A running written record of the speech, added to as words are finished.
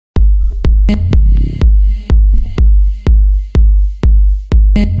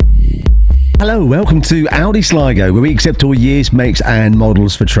Hello, welcome to Audi Sligo, where we accept all years, makes and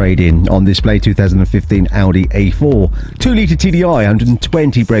models for trade-in. On display, 2015 Audi A4, 2-litre TDI,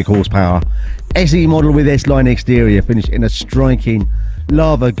 120 brake horsepower, SE model with S-line exterior, finished in a striking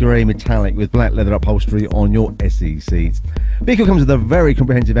lava grey metallic with black leather upholstery on your SE seats. Vehicle comes with a very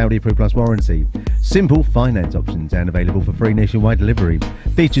comprehensive Audi Approved Plus warranty, simple finance options and available for free nationwide delivery.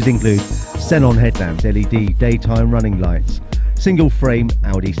 Features include xenon headlamps, LED daytime running lights, single frame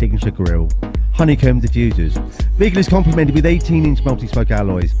Audi signature grille, honeycomb diffusers. Vehicle is complemented with 18-inch multi-spoke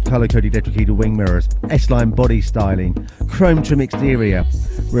alloys, colour-coded electric heated wing mirrors, S-line body styling, chrome trim exterior,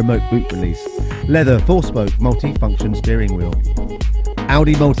 remote boot release, leather 4-spoke multi-function steering wheel,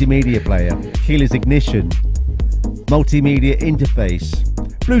 Audi multimedia player, keyless ignition, multimedia interface,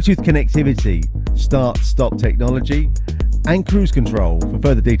 Bluetooth connectivity, start-stop technology, and cruise control. For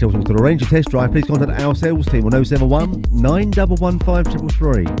further details or to arrange a test drive, please contact our sales team on 071 9115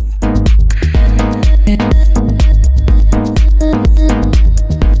 333.